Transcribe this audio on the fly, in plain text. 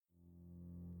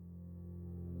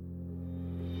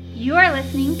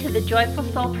listening to the Joyful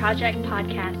Soul Project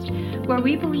podcast, where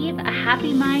we believe a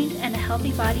happy mind and a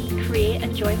healthy body create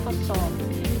a joyful soul.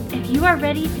 If you are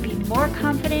ready to be more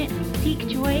confident, seek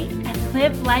joy, and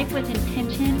live life with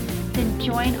intention, then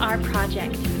join our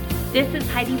project. This is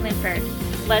Heidi Linford.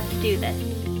 Let's do this.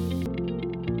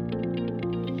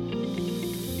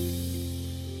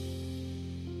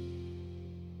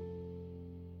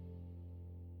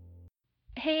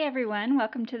 Hey everyone,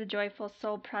 welcome to the Joyful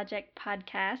Soul Project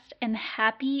podcast and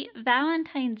happy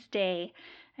Valentine's Day.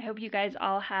 I hope you guys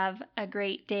all have a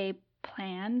great day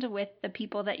planned with the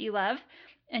people that you love,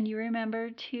 and you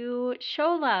remember to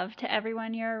show love to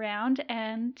everyone you're around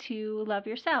and to love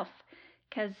yourself,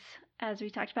 because as we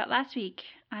talked about last week,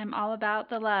 I'm all about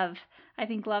the love. I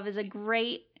think love is a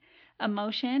great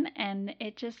emotion and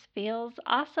it just feels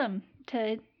awesome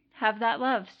to have that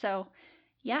love. So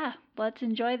yeah, let's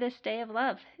enjoy this day of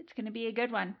love. It's going to be a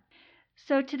good one.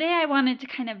 So today I wanted to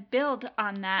kind of build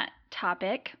on that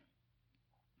topic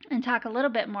and talk a little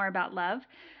bit more about love.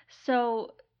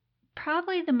 So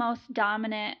probably the most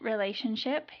dominant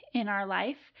relationship in our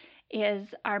life is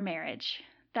our marriage.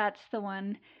 That's the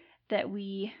one that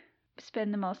we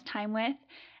spend the most time with.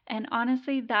 And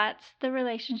honestly, that's the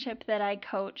relationship that I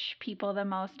coach people the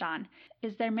most on,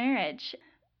 is their marriage.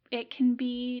 It can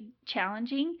be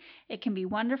challenging, it can be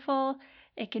wonderful,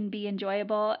 it can be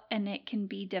enjoyable, and it can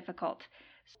be difficult.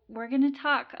 We're going to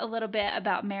talk a little bit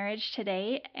about marriage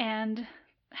today and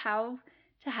how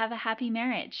to have a happy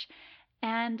marriage.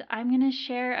 And I'm going to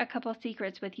share a couple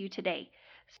secrets with you today.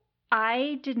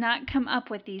 I did not come up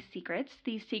with these secrets.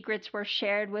 These secrets were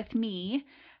shared with me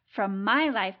from my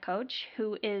life coach,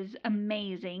 who is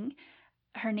amazing.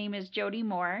 Her name is Jody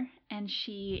Moore, and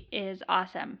she is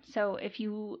awesome. So if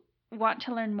you want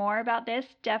to learn more about this,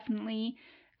 definitely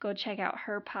go check out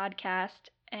her podcast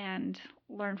and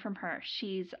learn from her.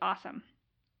 She's awesome.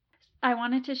 I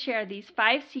wanted to share these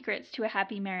 5 secrets to a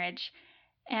happy marriage,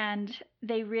 and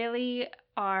they really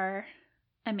are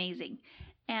amazing.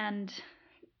 And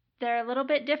they're a little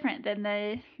bit different than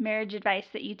the marriage advice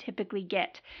that you typically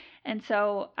get. And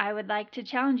so I would like to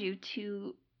challenge you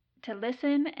to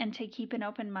listen and to keep an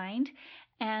open mind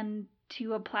and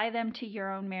to apply them to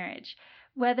your own marriage.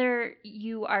 Whether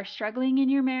you are struggling in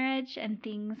your marriage and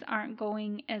things aren't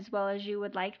going as well as you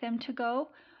would like them to go,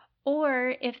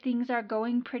 or if things are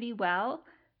going pretty well,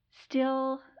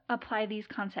 still apply these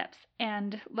concepts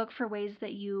and look for ways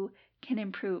that you can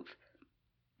improve.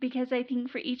 Because I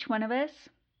think for each one of us,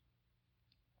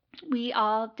 we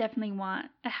all definitely want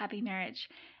a happy marriage,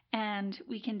 and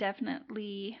we can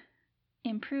definitely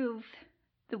improve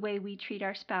the way we treat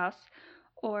our spouse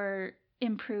or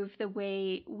improve the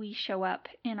way we show up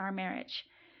in our marriage.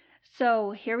 So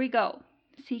here we go.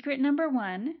 Secret number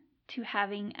 1 to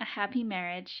having a happy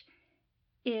marriage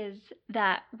is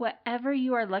that whatever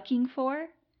you are looking for,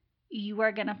 you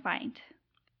are going to find.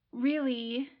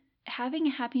 Really, having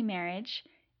a happy marriage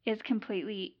is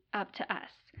completely up to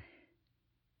us.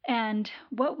 And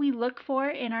what we look for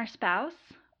in our spouse,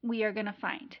 we are going to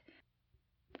find.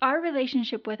 Our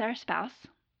relationship with our spouse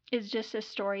is just a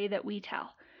story that we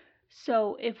tell.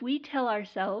 So if we tell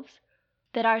ourselves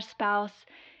that our spouse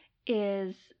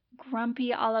is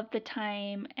grumpy all of the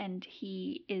time and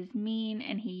he is mean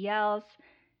and he yells,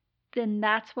 then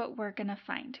that's what we're going to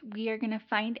find. We are going to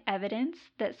find evidence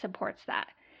that supports that.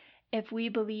 If we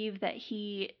believe that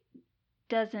he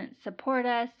doesn't support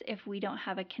us, if we don't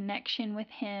have a connection with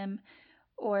him,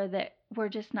 or that we're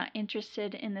just not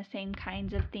interested in the same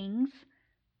kinds of things,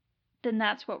 then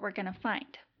that's what we're going to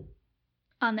find.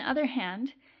 On the other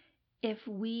hand, if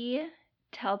we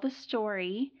tell the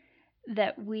story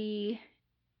that we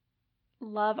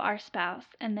love our spouse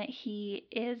and that he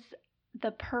is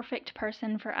the perfect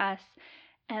person for us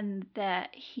and that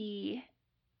he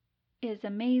is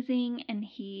amazing and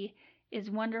he is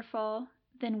wonderful,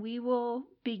 then we will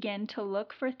begin to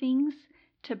look for things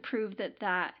to prove that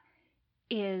that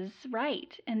is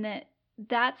right, and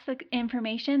that's the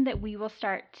information that we will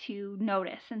start to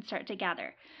notice and start to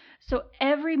gather. So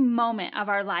every moment of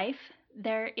our life,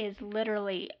 there is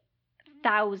literally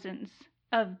thousands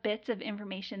of bits of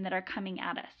information that are coming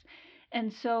at us.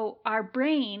 And so our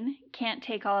brain can't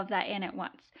take all of that in at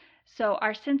once. So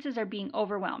our senses are being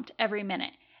overwhelmed every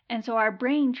minute. And so our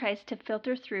brain tries to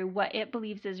filter through what it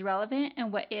believes is relevant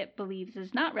and what it believes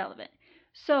is not relevant.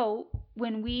 So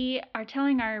when we are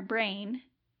telling our brain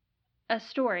a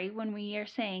story, when we are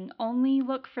saying only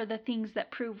look for the things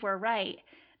that prove we're right,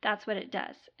 that's what it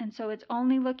does. And so it's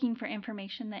only looking for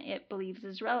information that it believes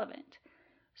is relevant.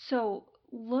 So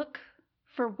look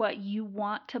for what you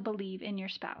want to believe in your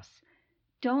spouse.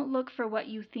 Don't look for what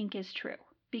you think is true,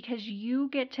 because you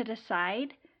get to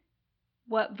decide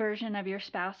what version of your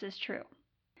spouse is true.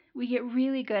 We get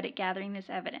really good at gathering this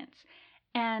evidence,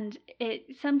 and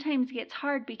it sometimes gets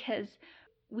hard because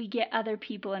we get other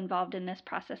people involved in this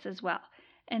process as well.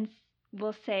 And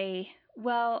we'll say,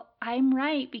 well, I'm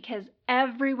right because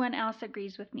everyone else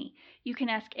agrees with me. You can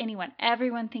ask anyone.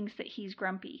 Everyone thinks that he's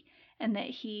grumpy and that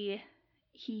he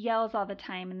yells all the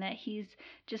time and that he's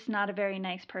just not a very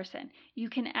nice person. You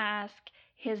can ask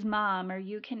his mom or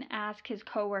you can ask his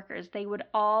coworkers. They would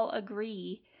all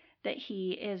agree that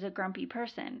he is a grumpy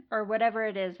person, or whatever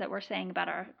it is that we're saying about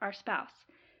our spouse.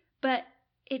 But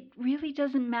it really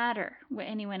doesn't matter what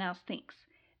anyone else thinks.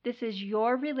 This is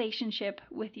your relationship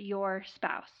with your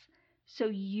spouse. So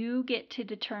you get to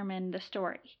determine the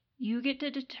story. You get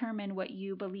to determine what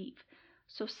you believe.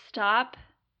 So stop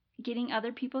getting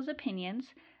other people's opinions.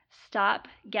 Stop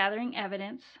gathering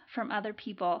evidence from other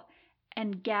people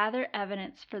and gather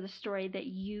evidence for the story that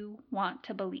you want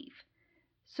to believe.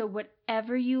 So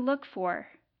whatever you look for,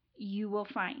 you will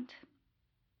find.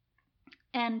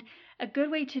 And a good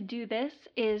way to do this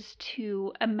is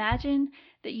to imagine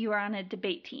that you are on a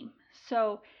debate team.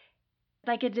 So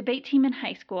like a debate team in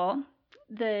high school,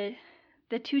 the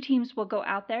two teams will go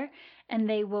out there and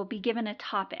they will be given a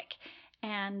topic,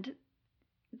 and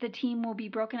the team will be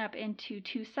broken up into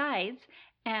two sides,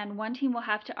 and one team will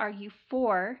have to argue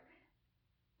for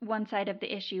one side of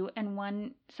the issue and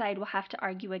one side will have to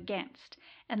argue against,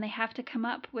 and they have to come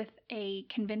up with a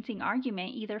convincing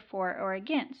argument either for or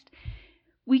against.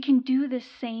 We can do the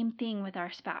same thing with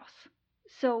our spouse.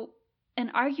 So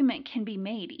an argument can be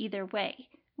made either way.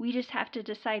 We just have to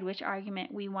decide which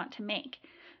argument we want to make.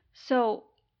 So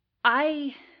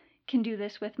I can do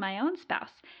this with my own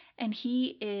spouse, and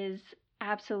he is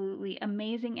absolutely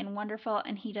amazing and wonderful,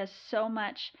 and he does so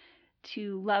much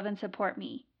to love and support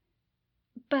me.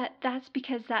 But that's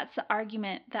because that's the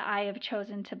argument that I have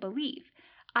chosen to believe.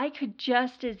 I could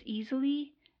just as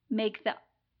easily make the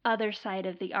other side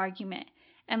of the argument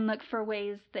and look for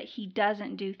ways that he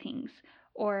doesn't do things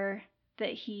or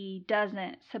that he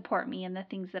doesn't support me in the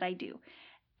things that I do.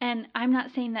 And I'm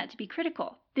not saying that to be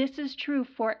critical. This is true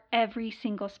for every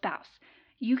single spouse.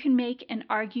 You can make an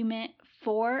argument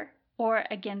for or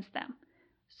against them.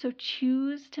 So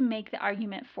choose to make the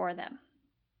argument for them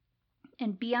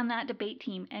and be on that debate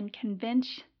team and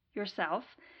convince yourself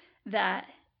that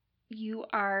you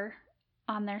are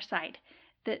on their side,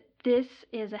 that this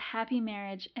is a happy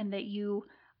marriage and that you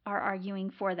are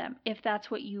arguing for them, if that's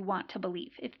what you want to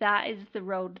believe, if that is the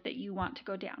road that you want to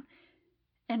go down.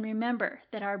 And remember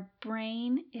that our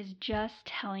brain is just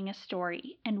telling a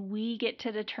story, and we get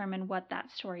to determine what that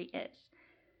story is.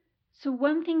 So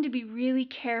one thing to be really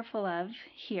careful of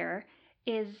here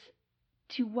is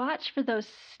to watch for those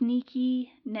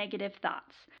sneaky negative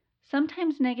thoughts.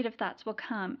 Sometimes negative thoughts will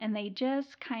come and they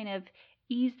just kind of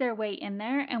ease their way in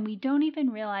there and we don't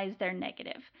even realize they're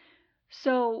negative.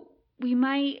 So we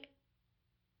might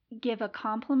give a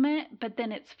compliment, but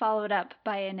then it's followed up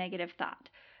by a negative thought.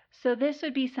 So this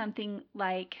would be something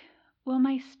like, well,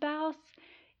 my spouse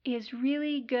is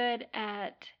really good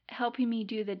at helping me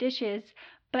do the dishes,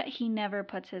 but he never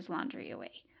puts his laundry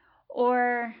away.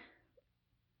 Or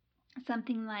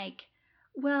something like,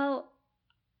 well,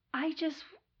 I just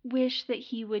wish that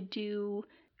he would do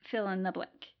fill in the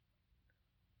blank.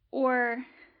 Or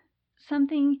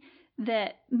something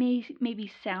that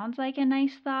maybe sounds like a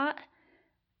nice thought,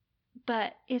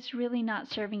 but it's really not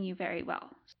serving you very well.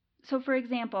 So for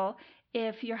example,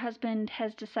 if your husband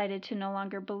has decided to no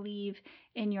longer believe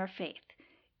in your faith,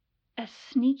 a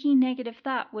sneaky negative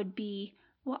thought would be,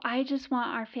 well, I just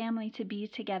want our family to be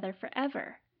together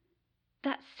forever.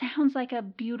 That sounds like a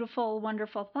beautiful,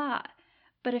 wonderful thought,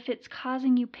 but if it's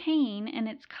causing you pain and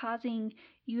it's causing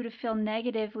you to feel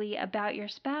negatively about your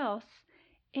spouse,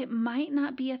 it might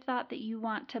not be a thought that you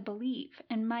want to believe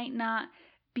and might not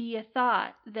be a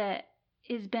thought that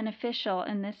is beneficial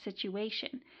in this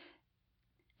situation.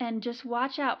 And just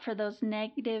watch out for those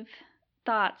negative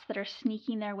thoughts that are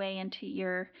sneaking their way into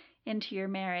your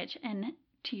marriage and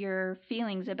to your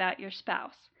feelings about your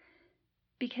spouse,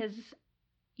 because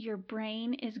your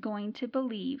brain is going to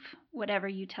believe whatever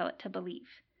you tell it to believe.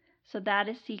 So that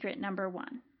is secret number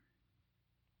 1.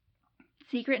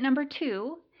 Secret number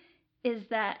 2 is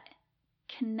that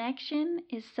connection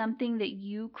is something that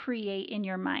you create in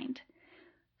your mind.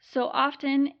 So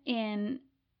often in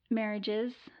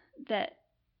marriages that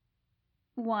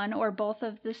one or both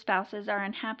of the spouses are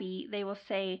unhappy, they will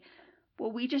say,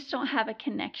 well, we just don't have a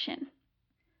connection.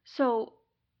 So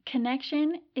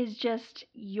connection is just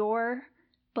your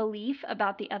belief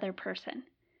about the other person.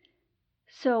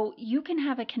 So you can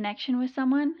have a connection with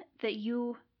someone that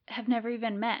you have never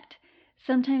even met.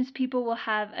 Sometimes people will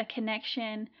have a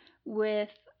connection with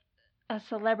a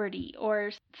celebrity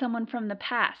or someone from the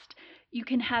past. You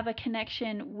can have a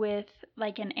connection with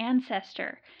like an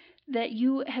ancestor that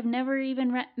you have never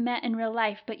even met in real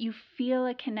life, but you feel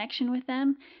a connection with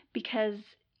them because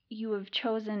you have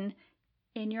chosen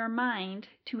in your mind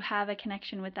to have a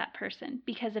connection with that person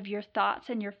because of your thoughts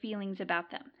and your feelings about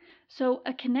them. So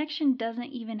a connection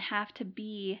doesn't even have to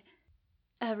be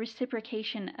a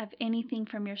reciprocation of anything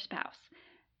from your spouse.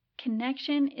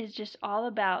 Connection is just all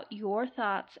about your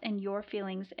thoughts and your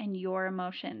feelings and your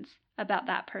emotions about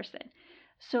that person.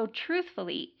 So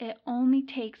truthfully, it only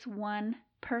takes one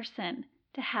person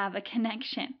to have a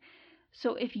connection.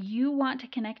 So if you want to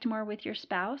connect more with your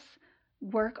spouse,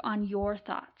 work on your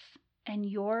thoughts and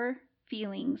your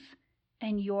feelings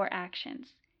and your actions.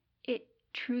 It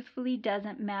truthfully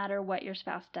doesn't matter what your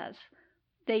spouse does.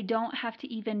 They don't have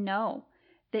to even know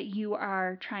that you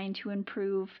are trying to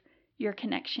improve your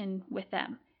connection with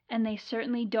them. And they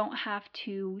certainly don't have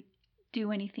to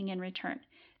do anything in return.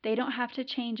 They don't have to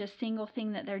change a single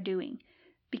thing that they're doing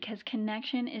because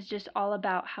connection is just all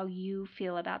about how you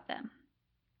feel about them.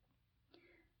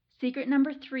 Secret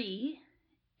number 3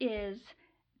 is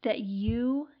that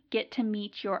you get to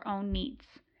meet your own needs.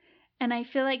 And I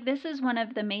feel like this is one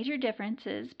of the major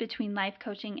differences between life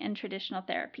coaching and traditional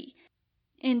therapy.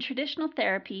 In traditional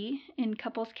therapy, in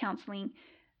couples counseling,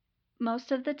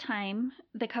 most of the time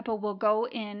the couple will go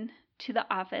in to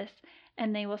the office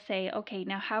and they will say, okay,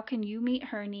 now how can you meet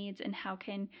her needs and how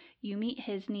can you meet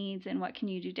his needs and what can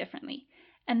you do differently?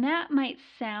 And that might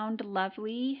sound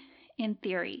lovely in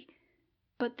theory,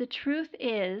 but the truth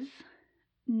is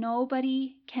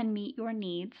nobody can meet your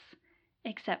needs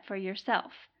except for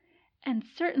yourself. And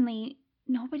certainly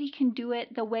nobody can do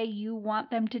it the way you want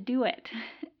them to do it.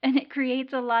 And it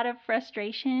creates a lot of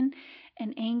frustration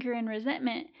and anger and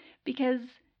resentment because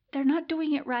they're not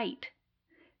doing it right.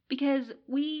 Because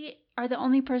we are the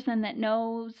only person that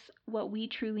knows what we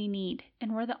truly need.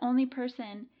 And we're the only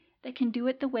person that can do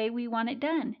it the way we want it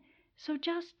done. So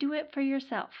just do it for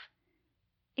yourself.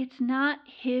 It's not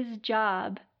his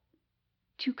job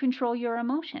to control your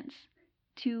emotions,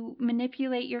 to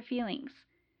manipulate your feelings.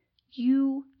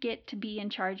 You get to be in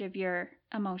charge of your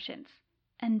emotions.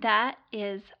 And that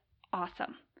is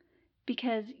awesome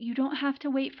because you don't have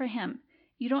to wait for him.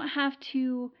 You don't have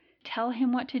to tell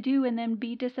him what to do and then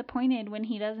be disappointed when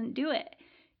he doesn't do it.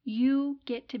 You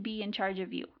get to be in charge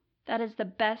of you. That is the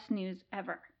best news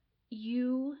ever.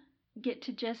 You get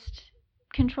to just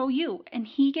control you and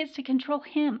he gets to control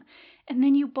him. And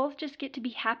then you both just get to be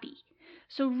happy.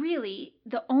 So really,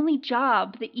 the only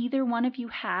job that either one of you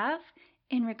have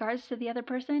in regards to the other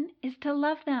person is to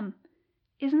love them.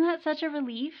 Isn't that such a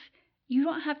relief? You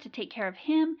don't have to take care of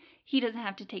him. He doesn't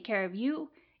have to take care of you.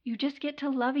 You just get to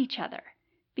love each other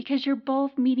because you're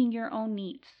both meeting your own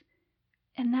needs.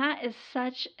 And that is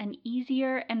such an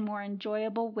easier and more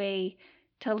enjoyable way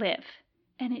to live.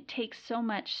 And it takes so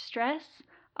much stress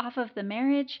off of the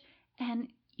marriage, and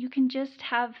you can just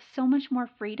have so much more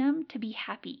freedom to be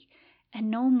happy and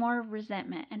no more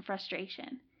resentment and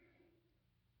frustration.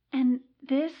 And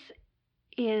this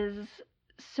is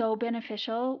so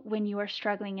beneficial when you are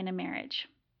struggling in a marriage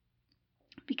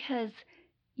because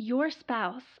your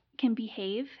spouse can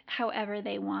behave however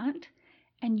they want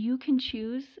and you can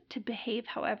choose to behave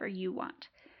however you want.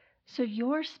 So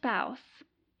your spouse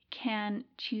can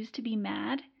choose to be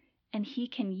mad and he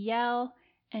can yell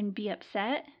and be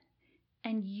upset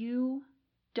and you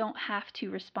don't have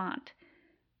to respond.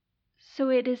 So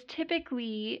it is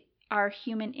typically our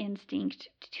human instinct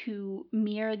to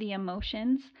mirror the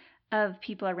emotions of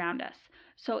people around us.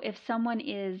 So if someone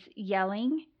is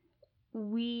yelling,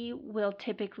 we will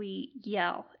typically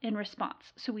yell in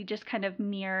response. So we just kind of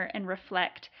mirror and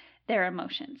reflect their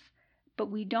emotions. But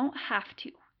we don't have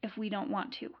to if we don't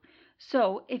want to.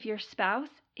 So if your spouse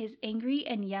is angry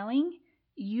and yelling,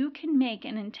 you can make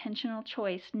an intentional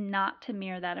choice not to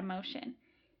mirror that emotion.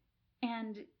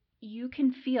 And you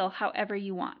can feel however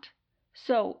you want.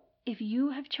 So if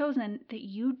you have chosen that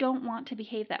you don't want to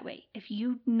behave that way, if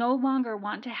you no longer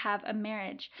want to have a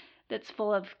marriage that's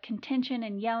full of contention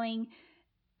and yelling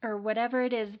or whatever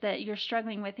it is that you're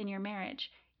struggling with in your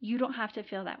marriage, you don't have to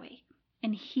feel that way.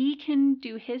 And he can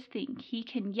do his thing. He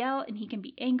can yell and he can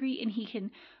be angry and he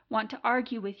can want to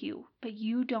argue with you, but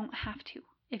you don't have to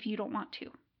if you don't want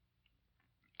to.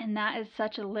 And that is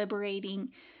such a liberating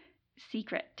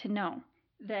secret to know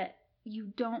that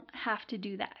you don't have to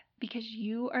do that because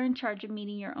you are in charge of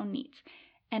meeting your own needs.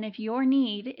 And if your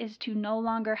need is to no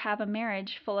longer have a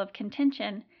marriage full of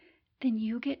contention, then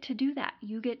you get to do that.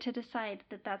 You get to decide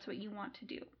that that's what you want to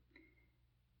do.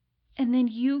 And then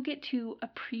you get to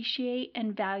appreciate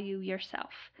and value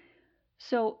yourself.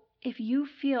 So if you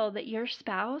feel that your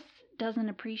spouse doesn't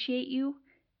appreciate you,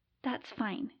 that's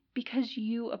fine, because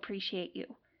you appreciate you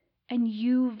and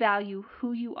you value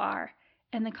who you are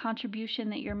and the contribution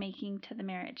that you're making to the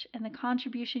marriage and the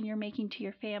contribution you're making to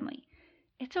your family.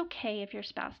 It's okay if your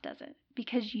spouse doesn't,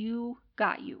 because you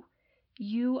got you.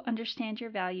 You understand your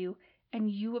value and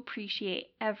you appreciate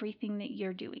everything that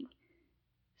you're doing.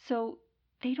 So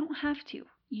they don't have to.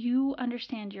 You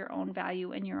understand your own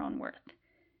value and your own worth.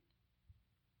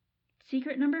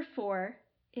 Secret number 4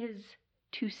 is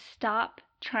to stop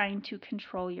trying to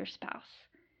control your spouse.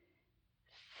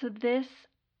 So this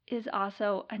is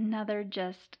also another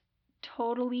just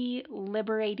totally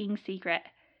liberating secret.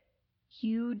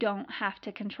 You don't have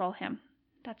to control him.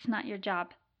 That's not your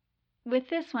job. With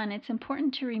this one, it's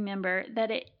important to remember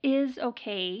that it is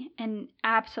okay and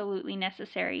absolutely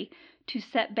necessary to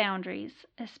set boundaries,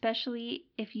 especially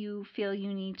if you feel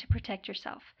you need to protect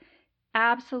yourself.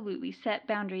 Absolutely set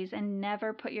boundaries and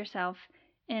never put yourself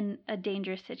in a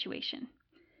dangerous situation.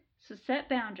 So set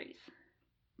boundaries.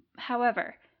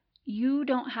 However, you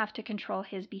don't have to control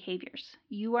his behaviors.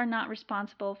 You are not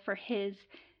responsible for his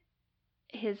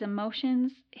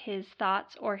emotions, his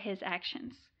thoughts, or his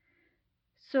actions.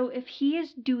 So if he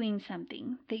is doing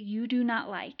something that you do not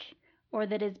like or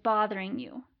that is bothering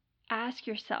you, ask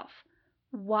yourself,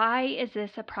 why is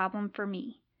this a problem for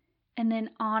me? And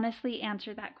then honestly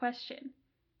answer that question.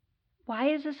 Why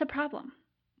is this a problem?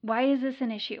 Why is this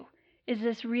an issue? Is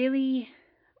this really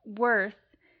worth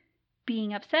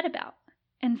being upset about?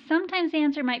 And sometimes the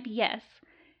answer might be yes.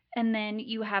 And then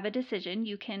you have a decision.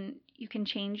 You can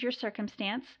change your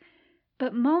circumstance.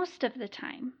 But most of the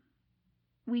time,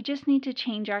 we just need to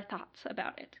change our thoughts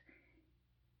about it.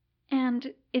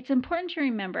 And it's important to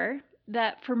remember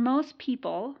that for most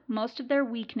people, most of their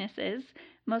weaknesses,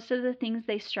 most of the things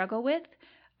they struggle with,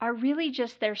 are really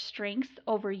just their strengths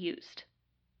overused.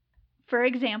 For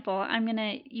example, I'm going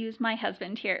to use my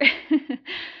husband here.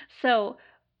 So,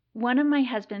 one of my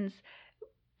husband's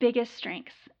biggest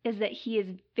strengths is that he is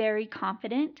very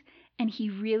confident and he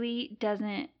really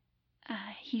doesn't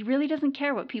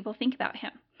care what people think about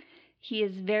him. He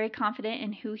is very confident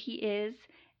in who he is,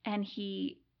 and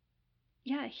he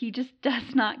just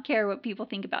does not care what people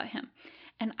think about him.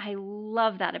 And I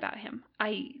love that about him.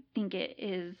 I think it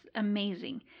is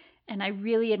amazing. And I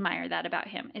really admire that about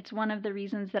him. It's one of the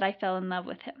reasons that I fell in love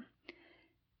with him.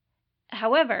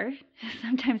 However,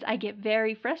 sometimes I get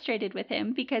very frustrated with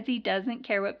him because he doesn't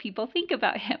care what people think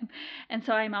about him. And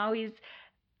so I'm always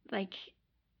like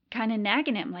kind of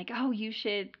nagging him, like, oh, you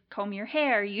should comb your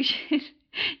hair.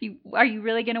 Are you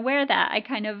really going to wear that? I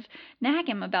kind of nag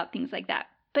him about things like that.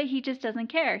 But he just doesn't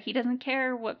care. He doesn't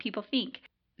care what people think.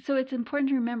 So it's important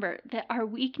to remember that our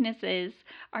weaknesses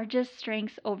are just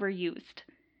strengths overused.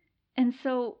 And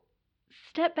so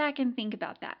step back and think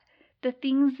about that. The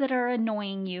things that are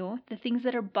annoying you, the things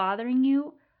that are bothering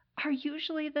you, are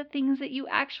usually the things that you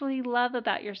actually love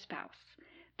about your spouse.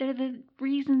 They're the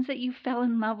reasons that you fell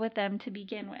in love with them to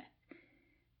begin with.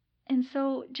 And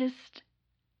so just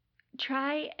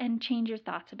try and change your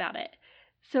thoughts about it.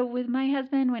 So with my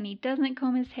husband, when he doesn't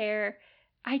comb his hair,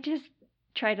 I just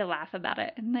try to laugh about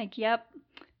it. I'm like, yep,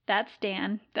 that's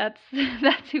Dan. That's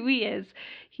who he is.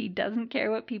 He doesn't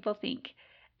care what people think.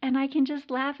 And I can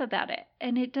just laugh about it.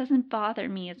 And it doesn't bother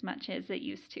me as much as it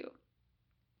used to.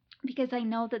 Because I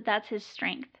know that that's his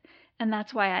strength. And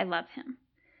that's why I love him.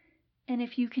 And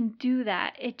if you can do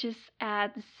that, it just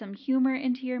adds some humor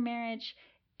into your marriage.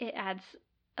 It adds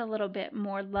a little bit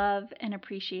more love and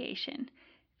appreciation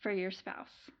for your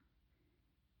spouse.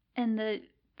 And the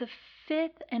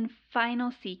fifth and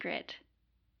final secret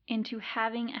into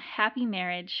having a happy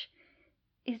marriage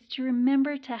is to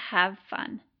remember to have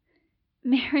fun.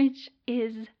 Marriage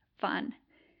is fun.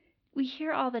 We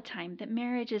hear all the time that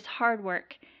marriage is hard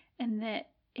work and that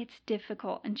it's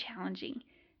difficult and challenging.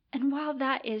 And while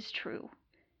that is true,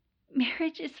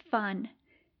 marriage is fun.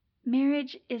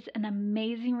 Marriage is an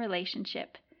amazing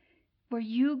relationship where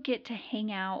you get to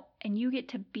hang out and you get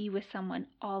to be with someone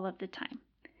all of the time.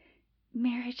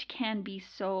 Marriage can be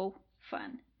so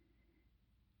fun.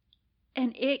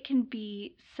 And it can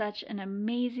be such an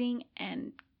amazing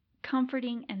and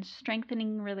comforting and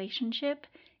strengthening relationship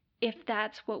if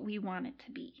that's what we want it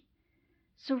to be.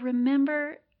 So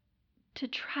remember to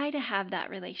try to have that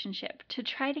relationship, to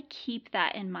try to keep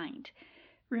that in mind.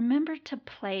 Remember to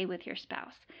play with your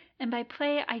spouse. And by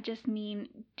play, I just mean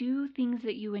do things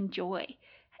that you enjoy.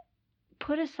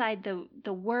 Put aside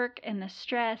the work and the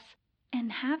stress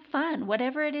and have fun.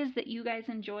 Whatever it is that you guys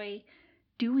enjoy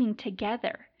doing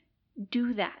together,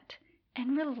 do that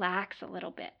and relax a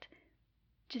little bit.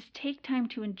 just take time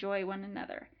to enjoy one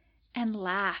another and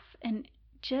laugh and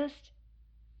just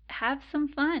have some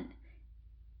fun.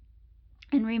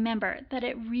 And remember that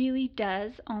it really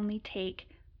does only take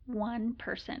one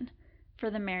person for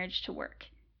the marriage to work,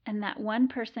 and that one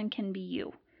person can be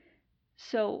you.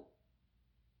 So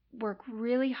work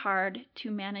really hard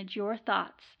to manage your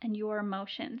thoughts and your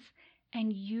emotions,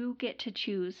 and you get to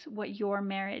choose what your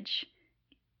marriage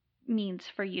means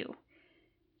for you.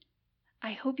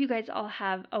 I hope you guys all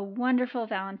have a wonderful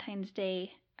Valentine's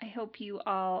Day. I hope you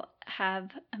all have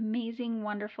amazing,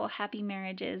 wonderful, happy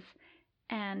marriages,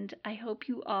 and I hope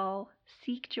you all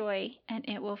seek joy and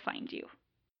it will find you.